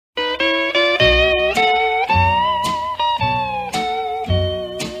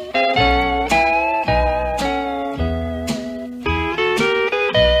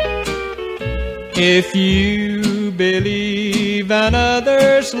If you believe in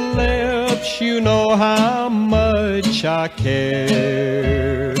others' lips, you know how much I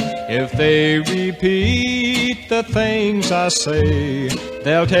care. If they repeat the things I say,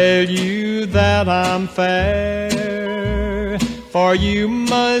 they'll tell you that I'm fair. For you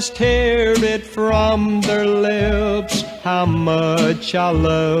must hear it from their lips, how much I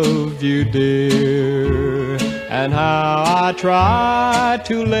love you, dear, and how I try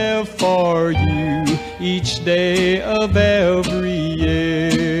to live for you each day of every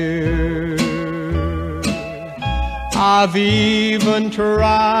year. I've even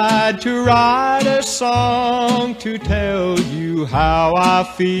tried to write a song to tell you how I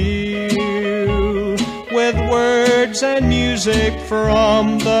feel, with words and music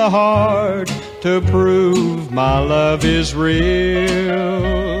from the heart to prove my love is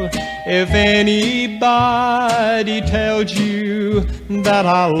real. If anybody tells you that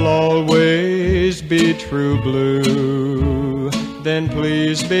I'll always be true blue, then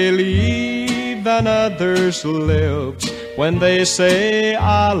please believe in others' lips when they say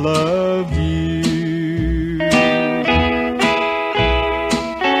I love you.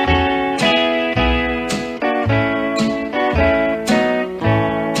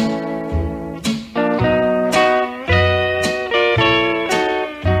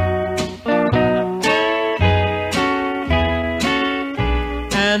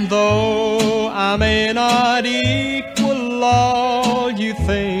 And though I may not equal all you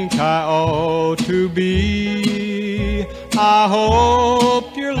think I ought to be, I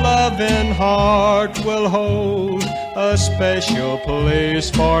hope your loving heart will hold a special place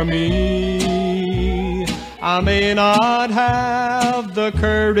for me. I may not have the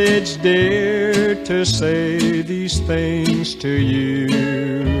courage, dear, to say these things to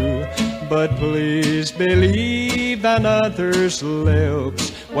you, but please believe in others'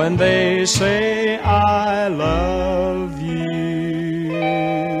 lips when they say I love you.